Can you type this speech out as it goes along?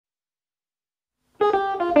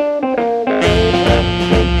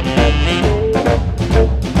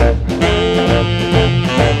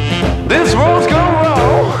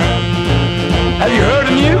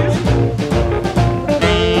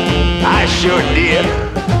it, dear.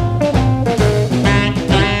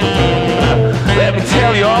 Let me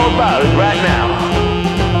tell you all about it right now.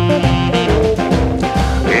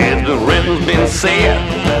 If the rhythm's been said,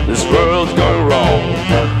 this world's going wrong.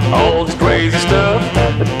 All this crazy stuff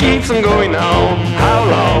that keeps on going on. How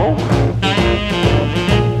long?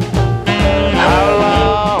 How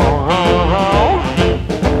long?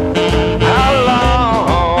 How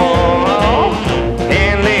long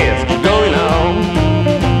can this keep going on?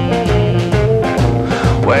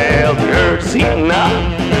 Well, the earth's heating up,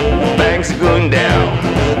 the banks are going down,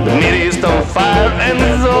 the Mideast on fire, and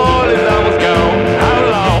this oil is almost gone. How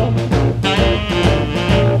long?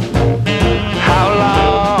 How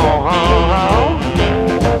long?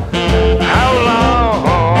 How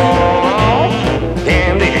long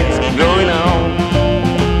can this keep going on?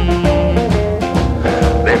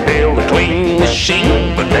 They build a clean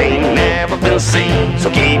machine, but they ain't never been seen. So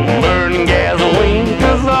keep burning gasoline,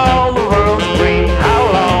 'cause all the world's green. How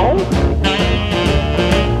long?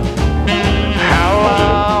 How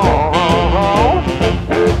long?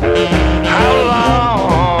 How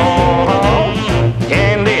long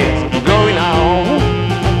can this keep going on?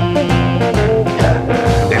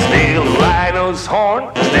 They steal the rhino's horn,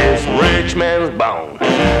 this rich man's bone,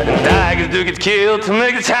 and tigers do get killed to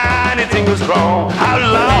make the tiny things strong. How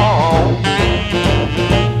long?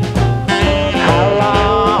 How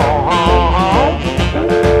long?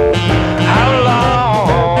 How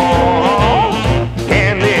long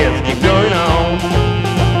can this keep going on?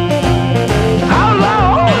 How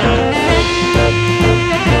long?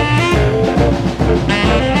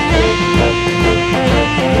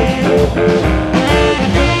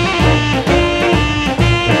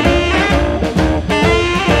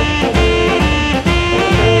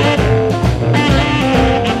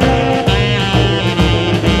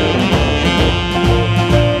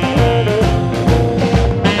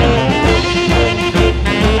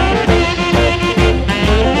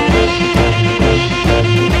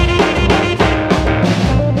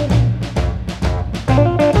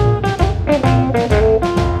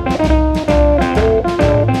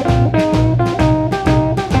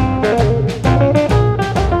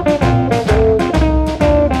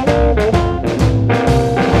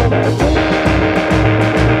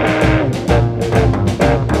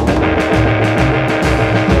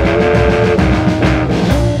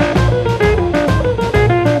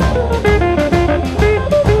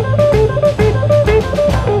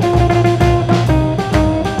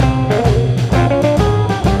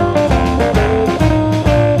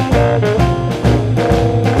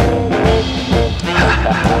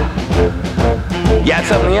 Got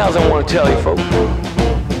something else I want to tell you, folks.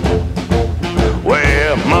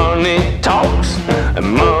 Where money talks and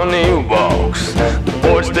money walks, the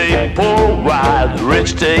poor stay poor while the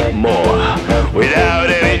rich take more. Without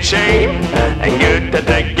any shame and good at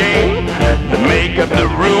that game, they make up the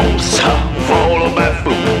rules, followed by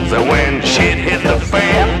fools. And when shit hits the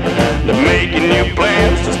fan, they're making new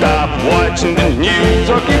plans to stop watching the news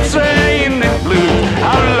or keep saying the blues.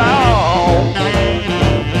 How long?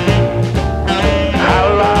 How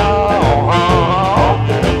long?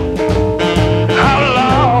 How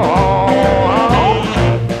long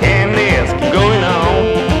can this keep going on?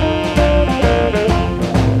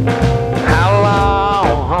 How long?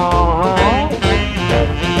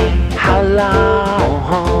 How long?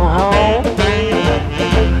 How long?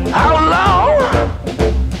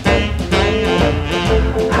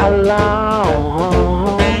 How long?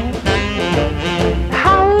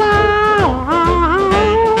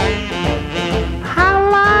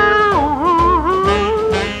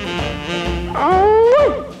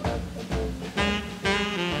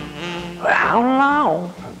 How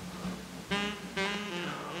long?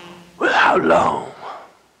 Well, how long?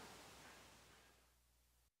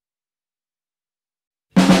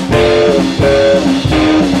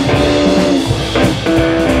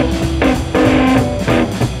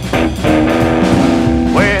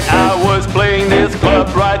 When I was playing this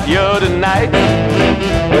club right the other night,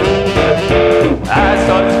 I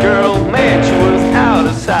saw this girl, man, she was out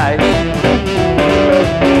of sight.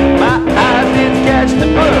 My eyes did catch the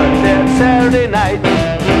bug that Saturday night.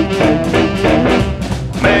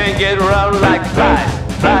 Man, get around like flies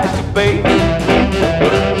to bait.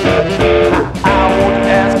 I want to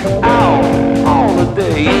ask her out on a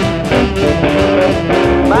date.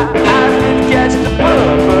 My eyes did catch the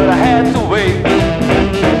bug, but I had to wait.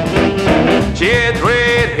 She had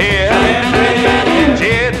red hair, she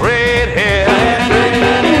had red hair.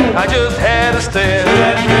 I just had to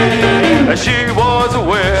stare.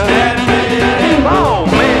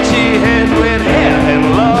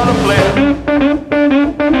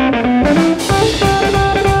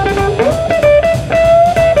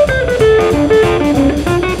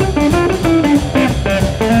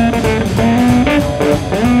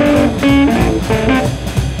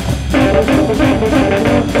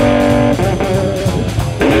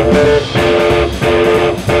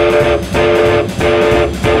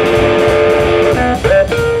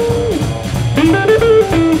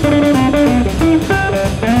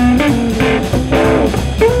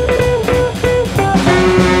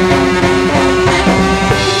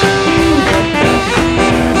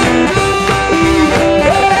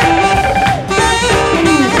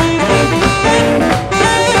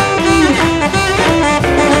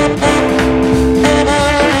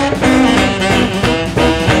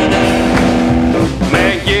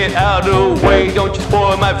 get out of the way, don't you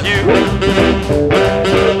spoil my view.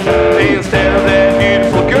 Instead of that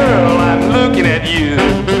beautiful girl, I'm looking at you.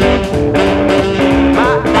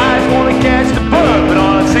 My eyes wanna catch the bird, but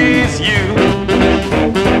all I see is you.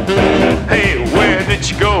 Hey, where did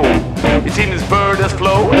you go? You seen this bird that's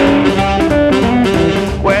flown?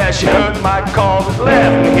 Well, she heard my calls and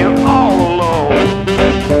left me here all alone.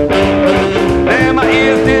 Then my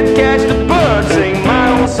ears did catch the bird sing my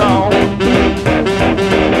own song.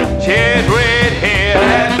 She had red hair,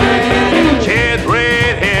 she had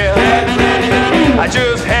red hair. I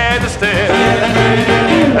just had to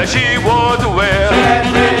stare. She was aware.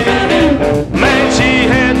 Man, she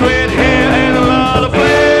had red hair and a lot of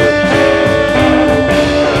flair.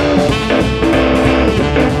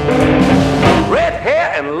 Red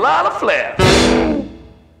hair and a lot of flair.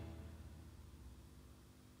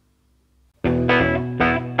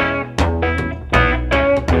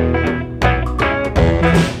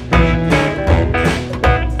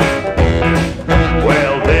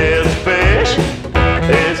 Well, this fish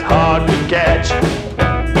is hard to catch.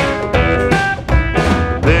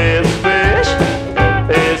 This fish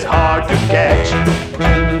is hard to catch.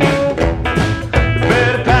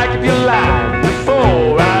 Better pack up your line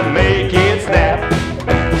before I make it snap.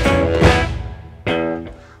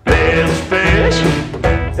 This fish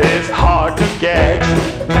is hard to catch.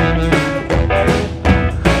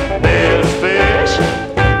 This fish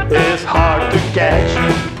is hard to catch.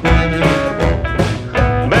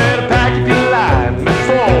 Better pack up your line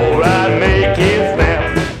before I make it snap.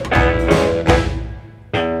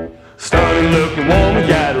 Stunning looking woman,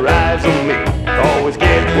 got her eyes on me. Always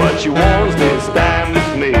get what she wants, this time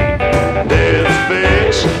it's me. This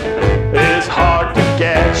fish is hard to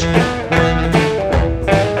catch.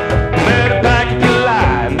 Better pack up your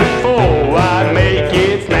line before I make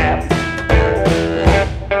it snap.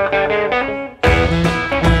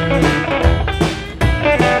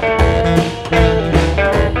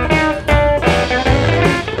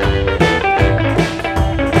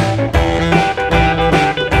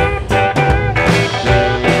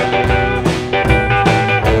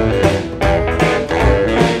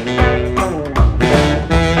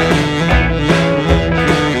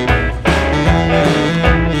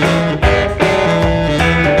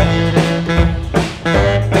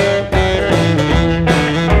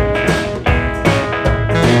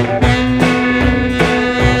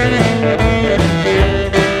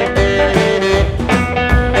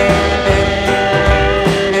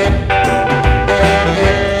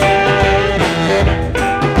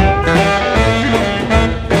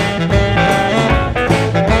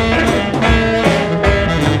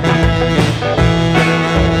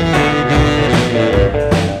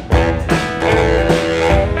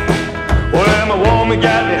 Well, my woman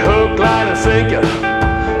got me hook, line, and sinker.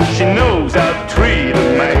 She knows how to treat a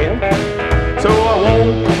man. So I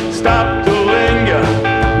won't stop to linger.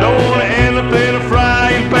 Don't wanna end up in a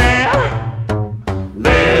frying pan.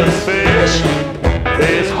 This fish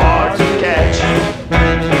is hard to catch.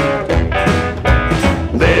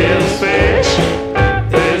 This fish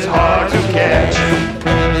is hard to catch.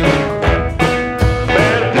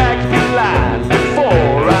 Better pack up your line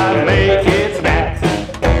before I make it snap.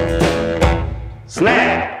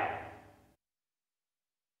 Snap!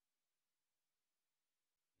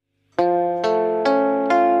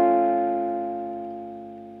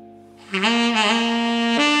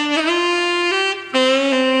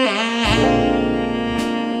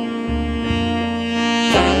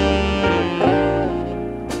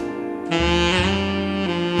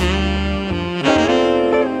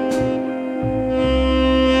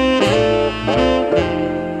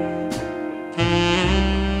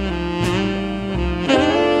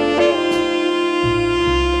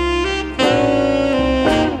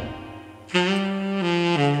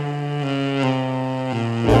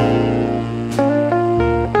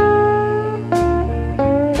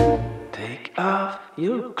 Take off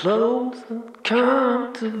your clothes and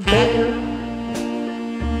come to bed.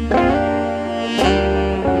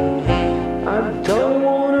 I don't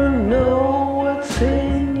wanna know what's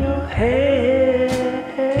in your head.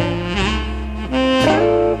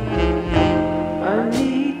 I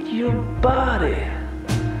need your body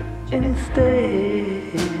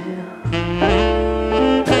instead.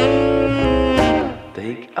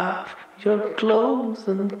 Take off your clothes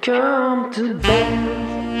and come to bed.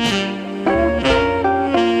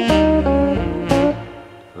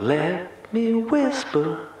 Let me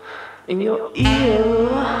whisper in your ear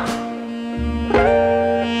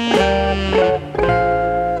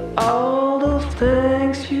all those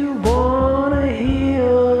things you wanna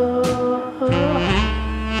hear.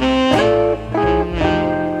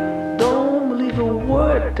 Don't believe a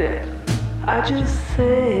word that I just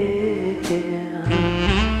said.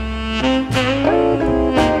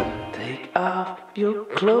 Take off your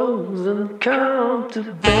clothes and come to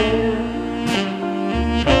bed.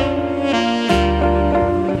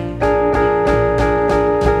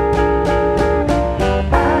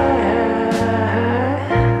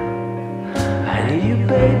 I need you,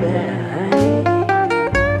 baby.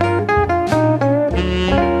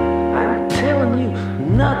 I'm telling you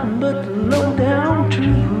nothing but the low down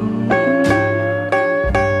truth.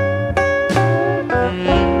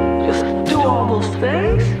 Just do all those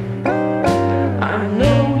things I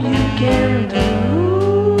know you can do.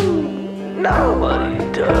 Nobody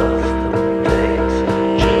does the things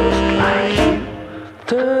just like you.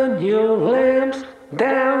 Turn your lamps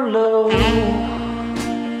down low.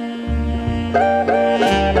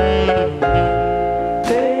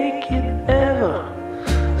 Take it ever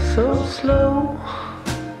so slow.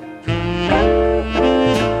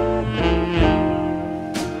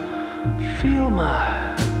 Feel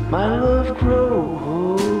my love grow.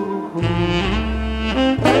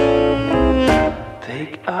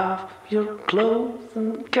 Take off your clothes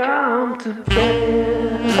and come to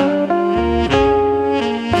bed.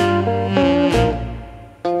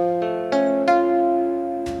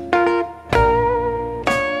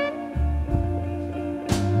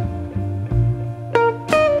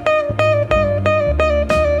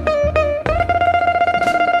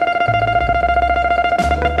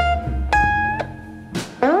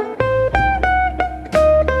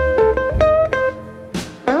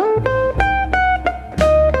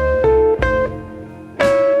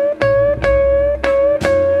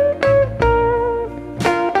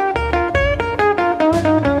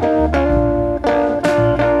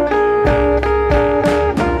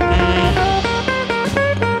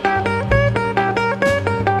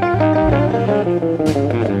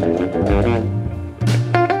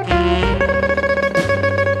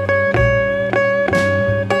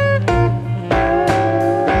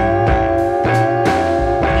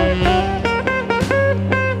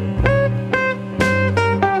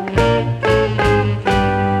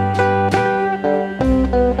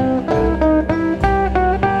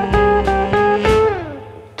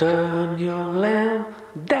 Turn your lamp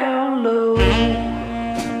down low.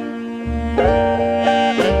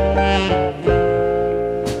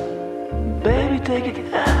 Baby, take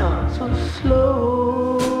it down so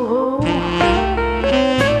slow.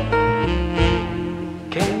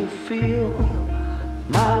 Can you feel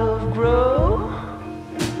my love grow?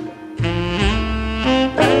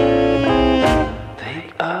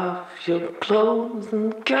 Take off your clothes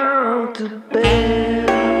and come to bed.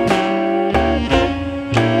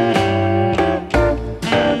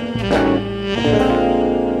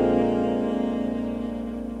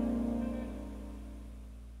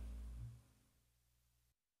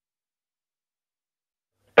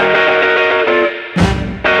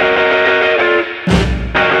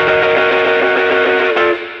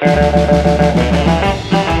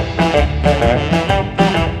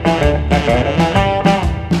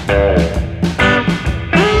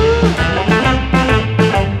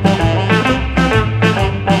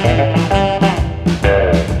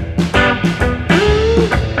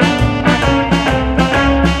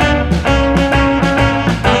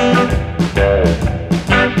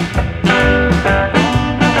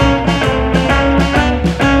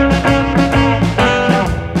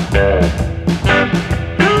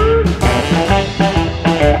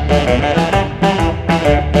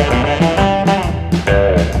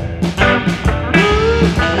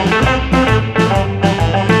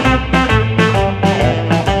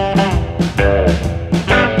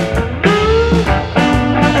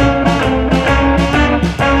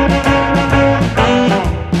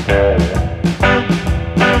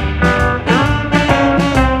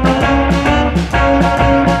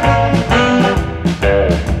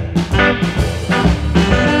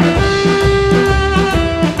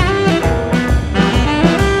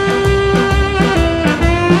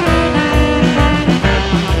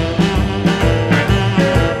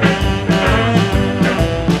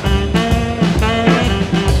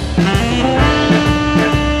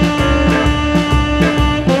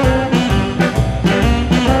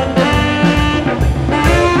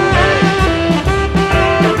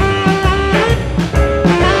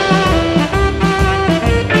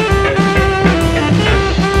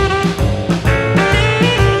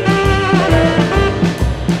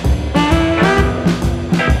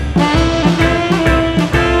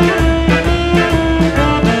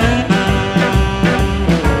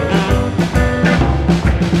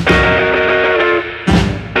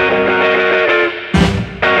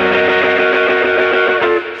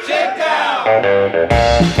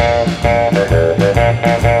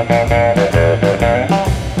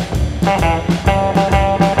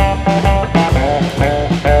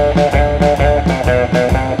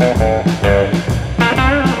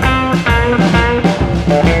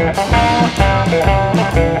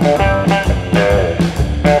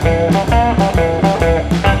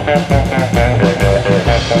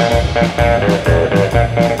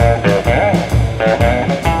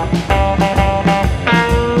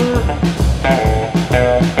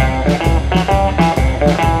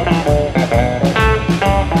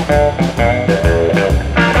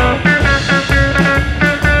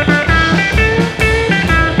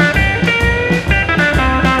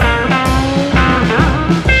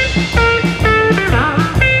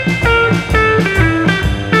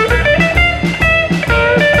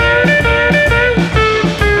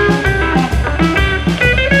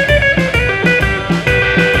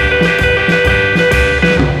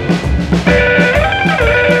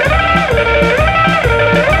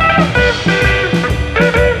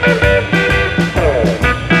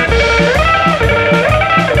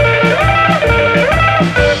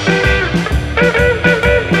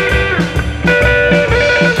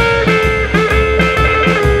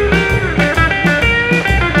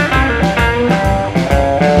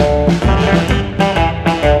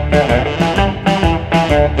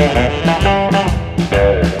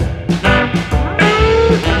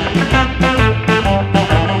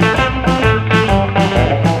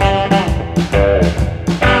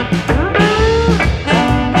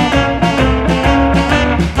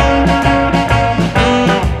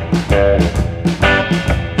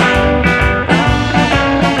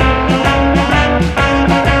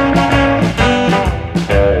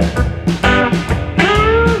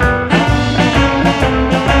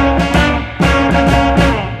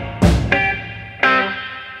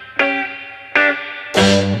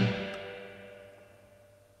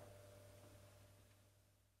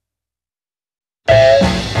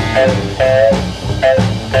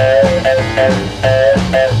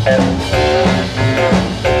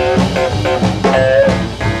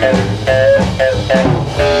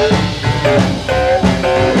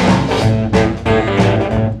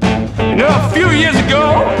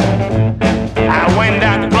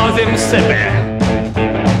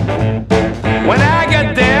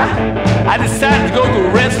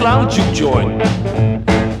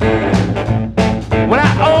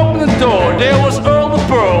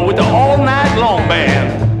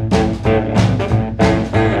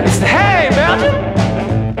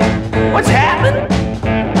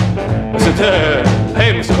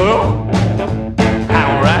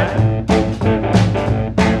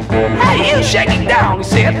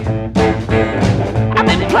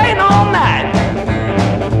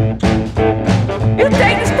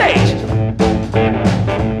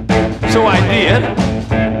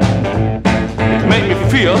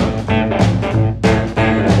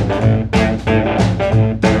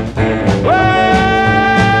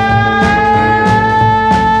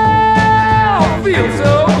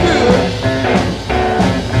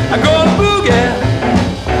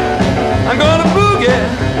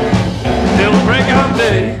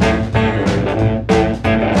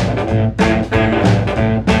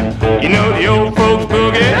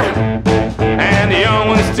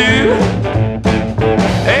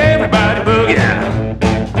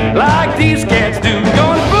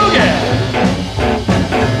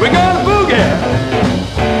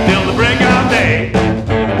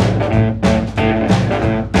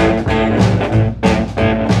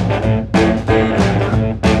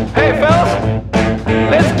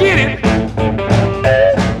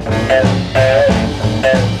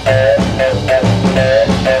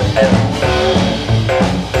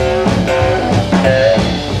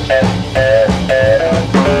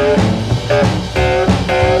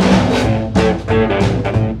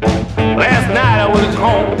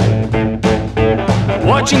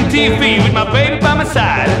 watching TV with my baby by my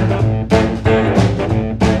side.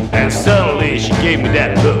 And suddenly she gave me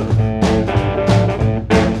that look.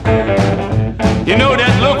 You know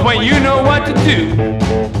that look when you know what to do.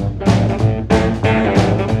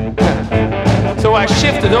 So I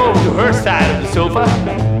shifted over to her side of the sofa.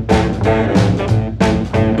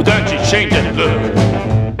 But then she changed that look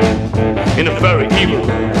in a very evil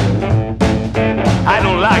look. I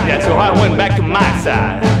don't like that, so I went back to my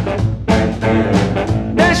side.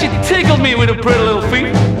 Then she tickled me with her pretty little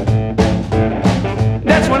feet.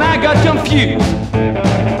 That's when I got confused.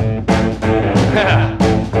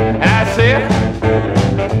 And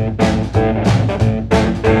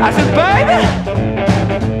I said, baby,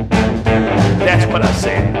 that's what I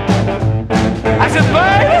said. I said,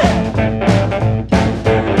 baby,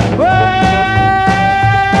 well,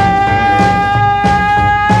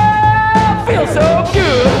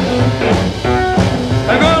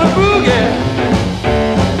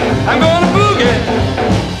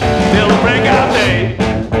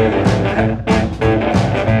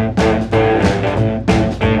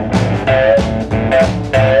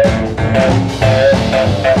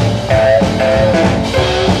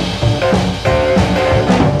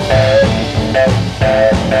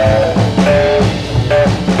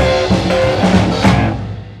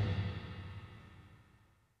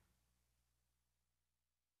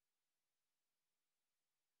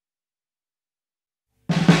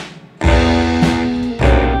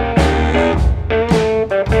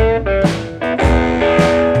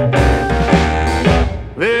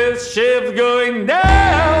 This ship's going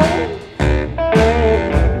down.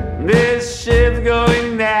 This ship's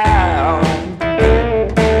going down.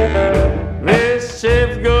 This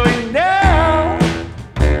ship's going down.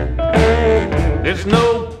 There's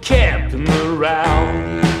no captain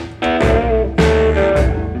around.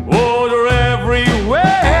 Water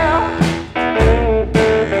everywhere.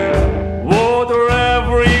 Water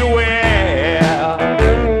everywhere.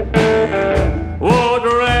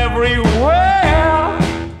 Water everywhere.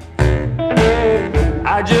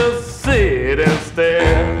 I just sit and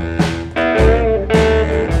stare.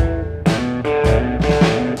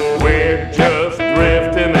 We're just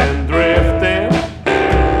drifting and drifting.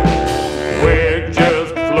 We're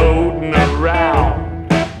just floating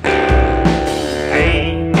around.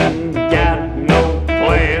 Ain't got no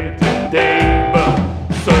plan today, but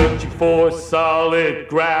searching for solid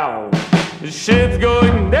ground. The ship's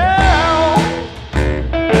going down.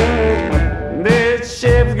 This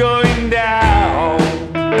ship's going down.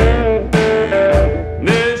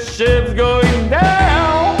 This ship's going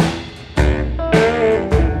down.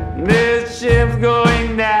 This ship's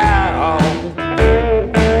going down.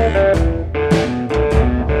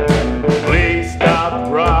 Please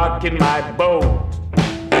stop rocking my boat.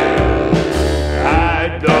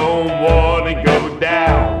 I don't want to go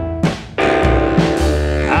down.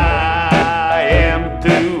 I am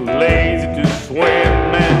too lazy to swim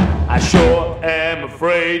and I sure am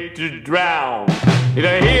afraid to drown. Did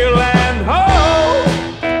I hear land ho?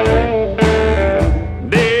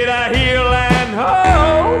 Did I hear land ho?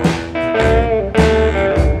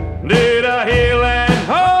 Did I hear land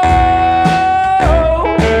ho?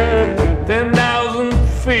 10,000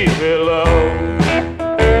 feet below,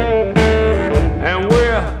 and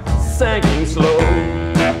we're sinking slow.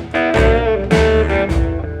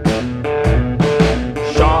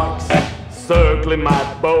 Sharks circling my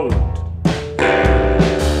boat.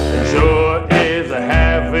 It sure is a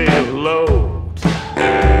heavy load.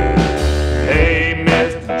 Hey,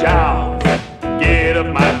 Mr. Jaws, get up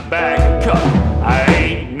my back, 'cause I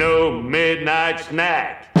ain't no midnight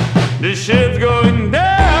snack. This ship's going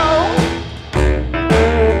down.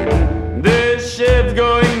 This ship's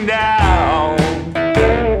going down.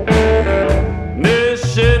 This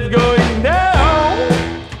ship's going down.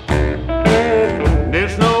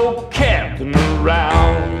 There's no captain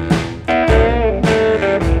around.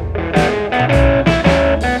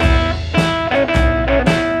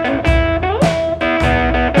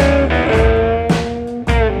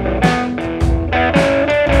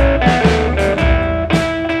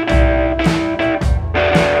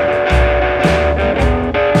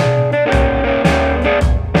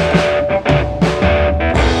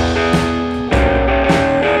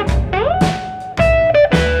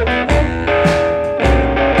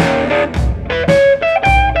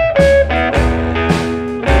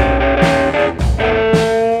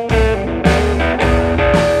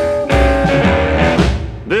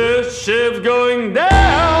 This ship's going down.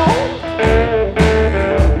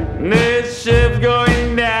 This ship's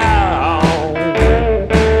going down.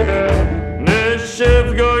 This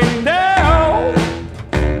ship's going down.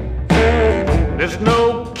 There's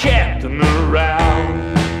no captain around.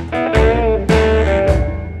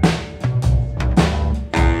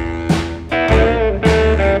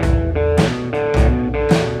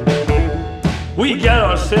 We got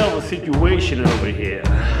ourselves a situation over here.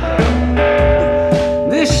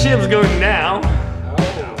 This ship's going down,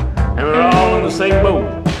 and we're all in the same boat.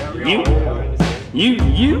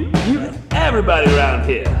 You, everybody around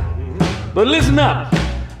here. But listen up,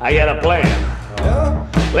 I got a plan.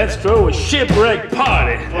 Let's throw a shipwreck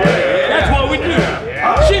party. That's what we do.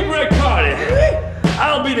 Shipwreck party.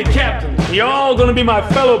 I'll be the captain. You're all gonna be my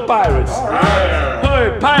fellow pirates.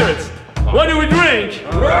 Hey, pirates, what do we drink?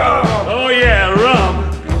 Rum. Oh yeah,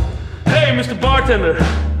 rum. Hey, Mr. Bartender,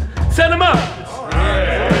 set him up.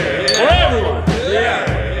 For everyone.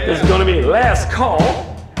 This is gonna be last call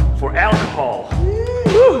for alcohol.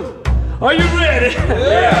 Woo. Are you ready?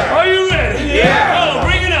 Are you ready? Oh,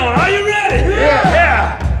 bring it on. Are you ready?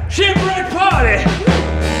 Yeah. Shipwreck party.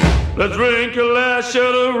 Let's drink a last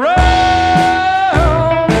shot of rum.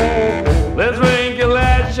 Let's drink a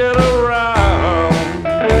last shot of rum.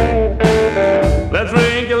 Let's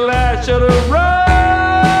drink a last shot of rum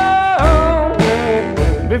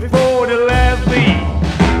before the last beat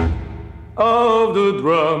of the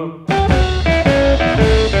drum.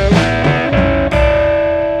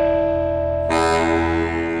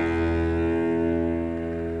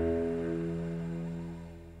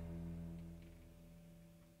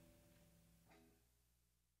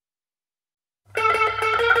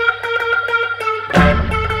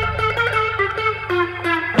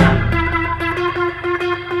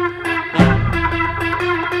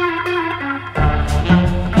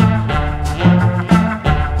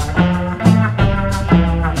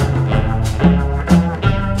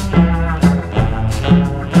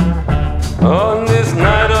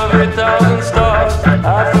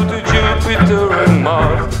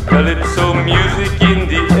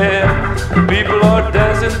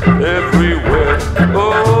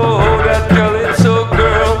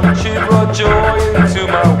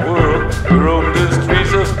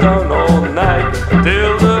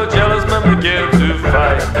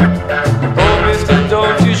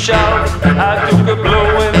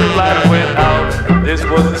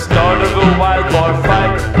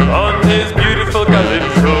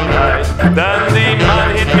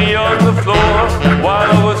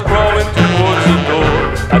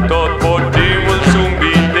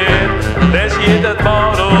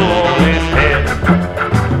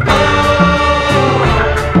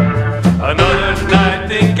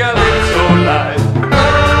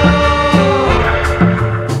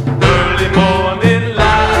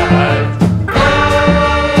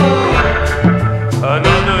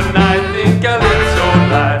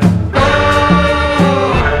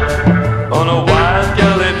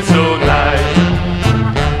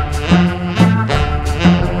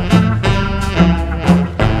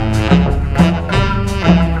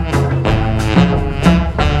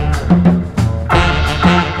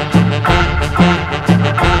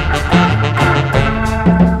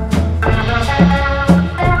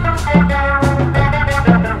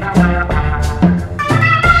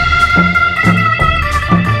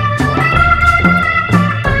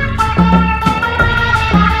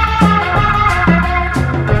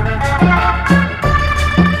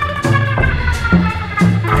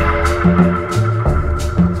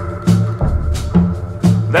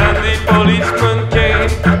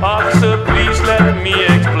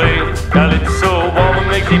 Calypso woman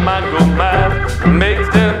makes your mind go mad, makes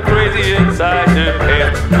them crazy inside her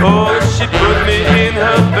head. Oh, she put me in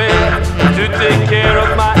her bed to take care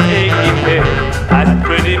of my aching head. I said,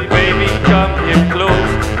 pretty baby, come here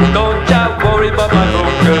close. Don't ya worry about my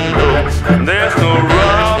broken nose. There's no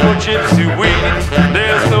rum or gypsy weed.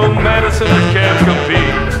 There's no medicine that can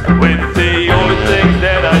compete with the only thing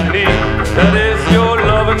that I need. That is your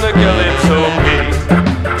love and the Calypso beat.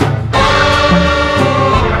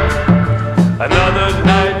 Another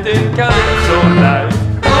night in Calypso life,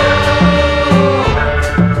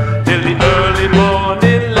 till the early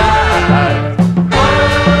morning light.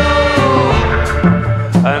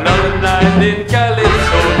 Another night in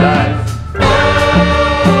Calypso life,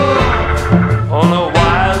 on a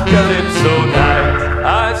wild Calypso night.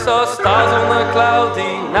 I saw stars on a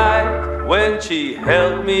cloudy night when she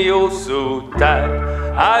held me oh so tight.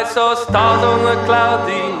 I saw stars on a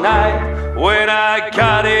cloudy night when I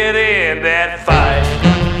got it in that fight.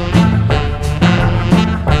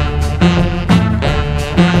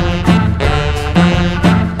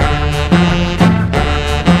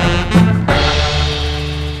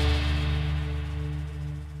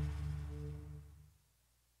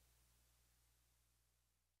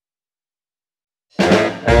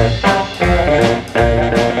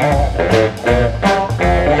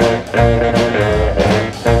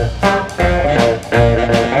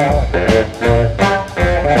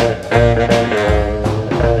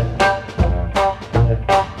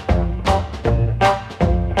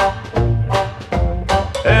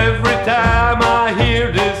 Every time I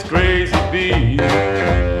hear this crazy beat,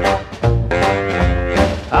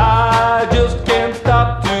 I just can't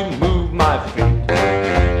stop to move my feet.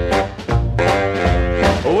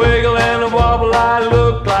 A wiggle and a wobble, I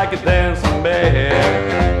look like a dancing bear.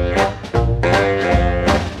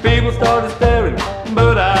 People started staring,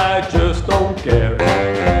 but I just don't care.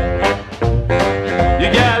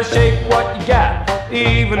 You gotta shake what you got,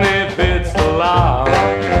 even if it's a lie.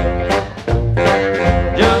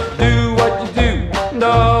 Just do what you do,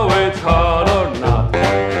 though it's hard or not.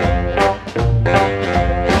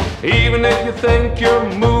 Even if you think your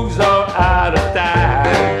moves are out of time,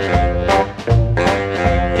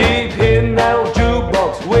 keep hitting that old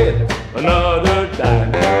jukebox with another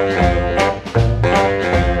dime.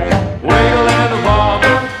 Wiggle and a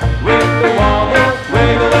wobble, with the wobble,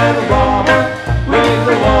 wiggle and a wobble, with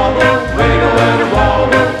the wobble, wiggle and a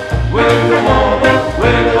wobble, with the wobble,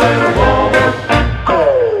 wiggle and a wobble.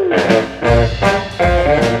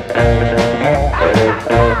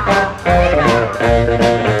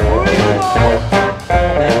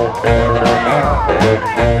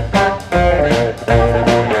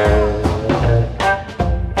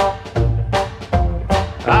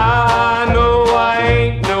 I know I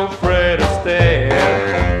ain't no Fred Astaire,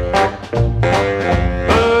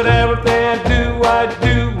 but everything I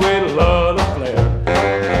do with a lot of flair.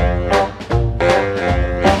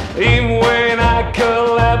 Even when I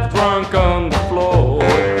collapse drunk on the floor,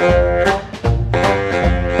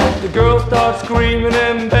 the girls start screaming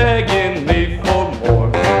and begging me for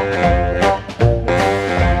more.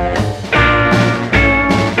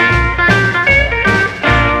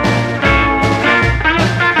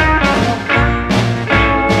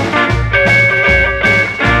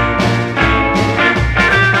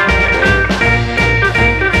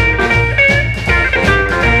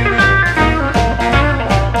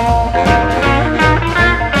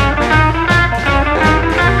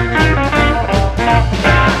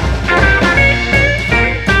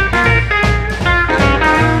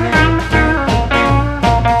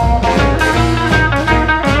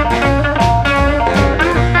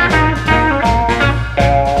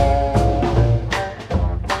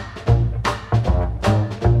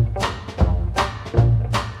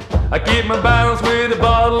 I keep my balance with a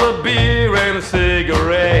bottle of beer and a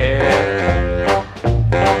cigarette,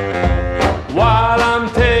 while I'm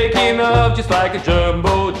taking off just like a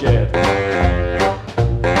jumbo jet.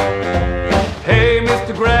 Hey,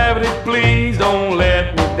 Mr. Gravity, please don't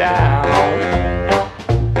let me down,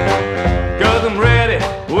 'cause I'm ready,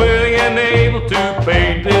 willing and able to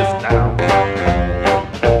paint this town.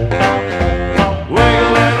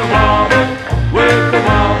 Wiggle and a wobble, with the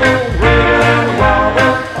wobble, wiggle and a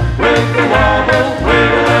wobble, with the wobble,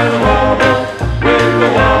 wiggle and a wobble, with the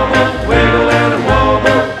wobble, wiggle and a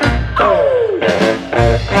wobble.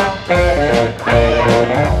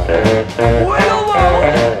 Wiggle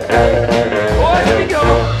wobble, watch me go.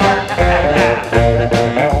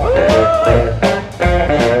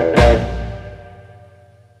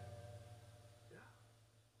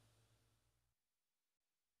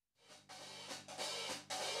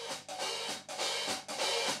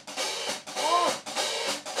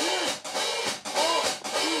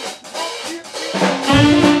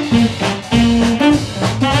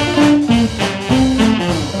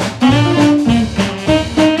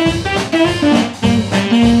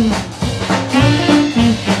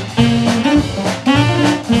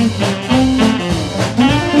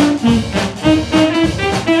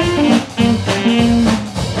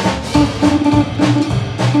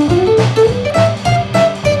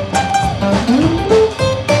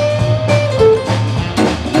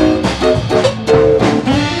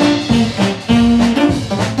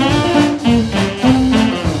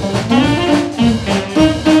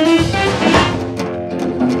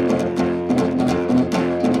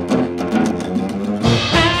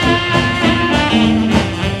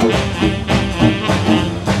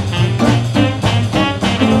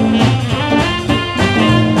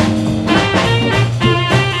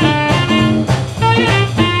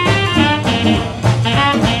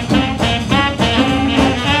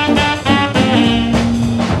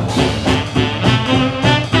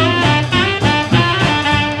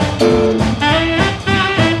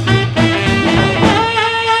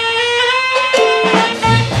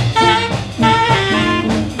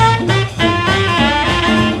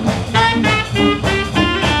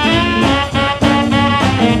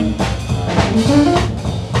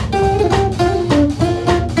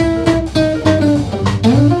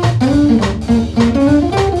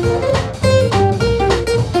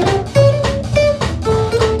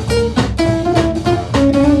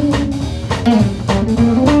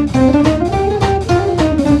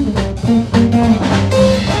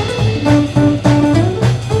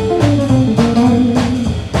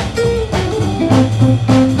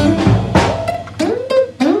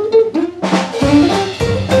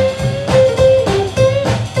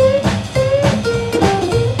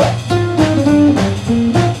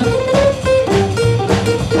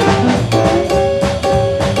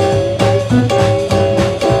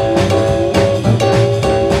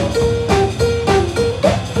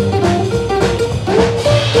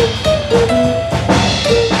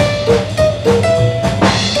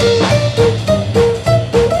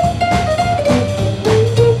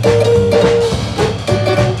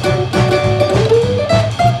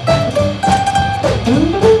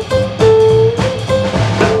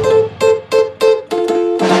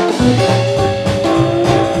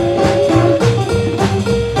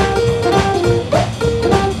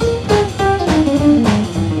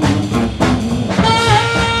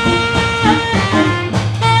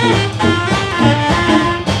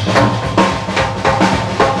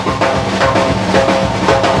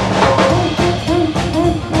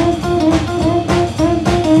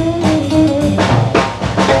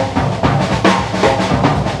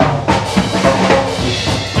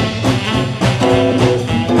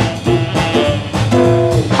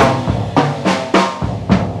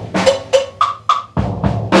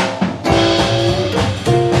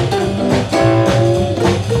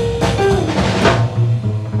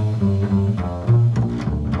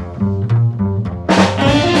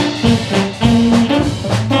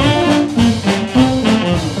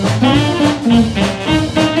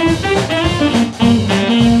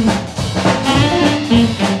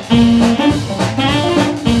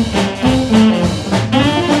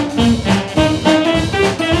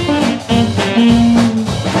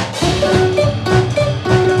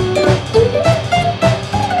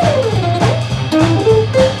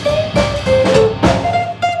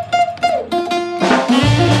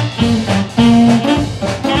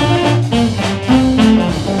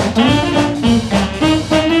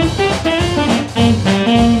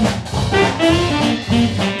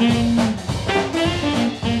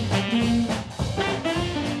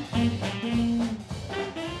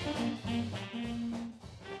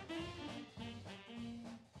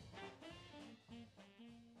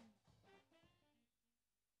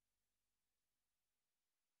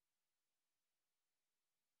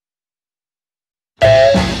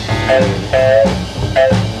 A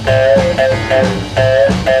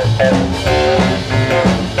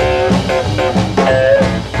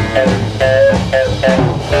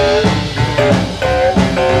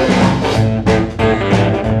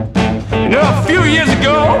few years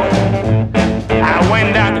ago, I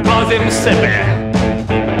went down to Mississippi.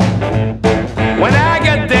 When I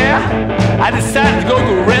got there, I decided to go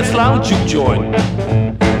to a restaurant juke joint.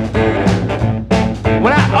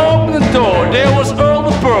 When I opened the door, there was Earl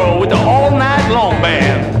the Pearl with the all-night long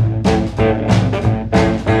band.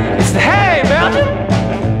 He said, "Hey, Belgium,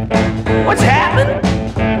 what's happening?"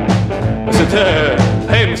 I said,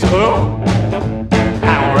 "Hey, Mr. Earl,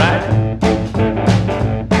 I'm all right."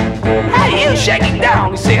 "Hey, you shaking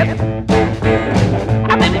down," he said.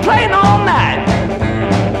 "I've been playing all night.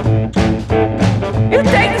 You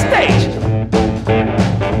take the stage."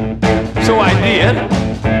 So I did.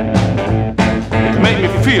 It made me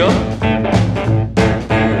feel.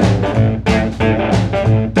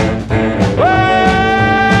 Well,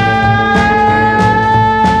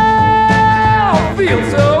 I feel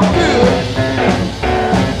so good.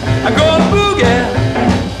 I'm gonna boogie.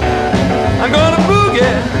 I'm gonna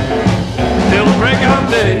boogie till the break of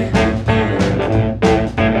day.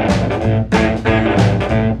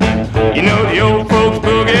 You know the old folks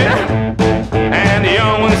boogie, and the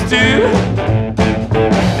young ones too.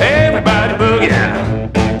 Everybody boogie,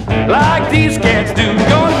 like these cats do. We're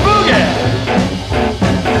gonna boogie,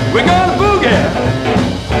 we're gonna boogie,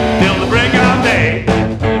 till the break of day.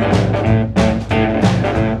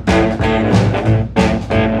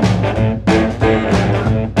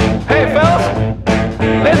 Hey fellas,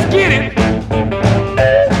 let's get it.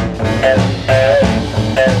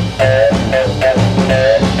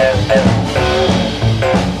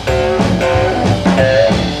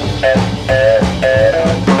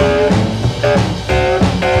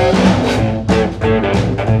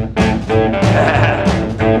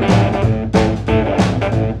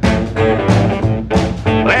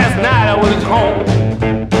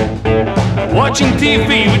 Watching TV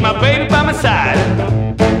with my baby by my side,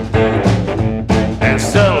 and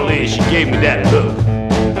suddenly she gave me that look.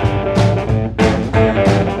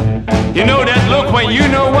 You know that look when you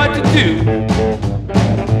know what to do.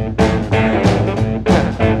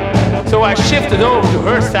 So I shifted over to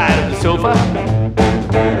her side of the sofa,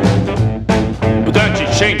 but then she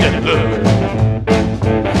changed that look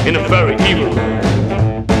in a very evil look.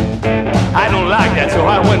 I don't like that, so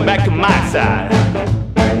I went back to my side.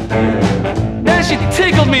 She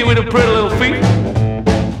tickled me with her pretty little feet.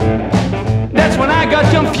 That's when I got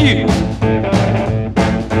confused.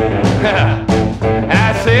 And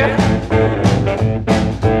I said,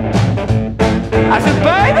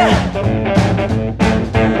 baby.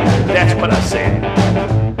 That's what I said.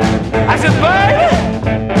 I said, baby.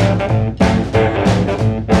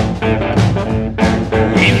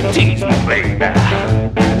 You tease me, baby.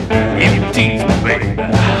 You tease me, baby.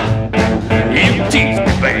 You tease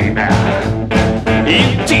me, baby. You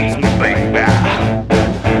tease me, baby.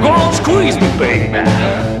 Go on, squeeze me, baby.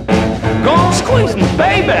 Go on, squeeze me,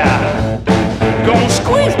 baby. Go on,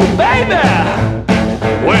 squeeze me, baby.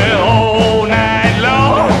 Well, all night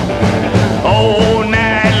long, all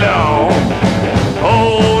night long,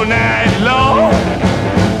 all night long,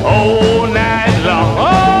 all night long.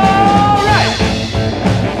 All right.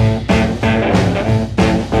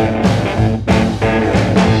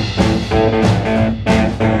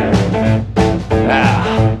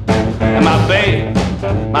 And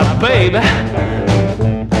my baby,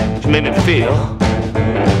 she made me feel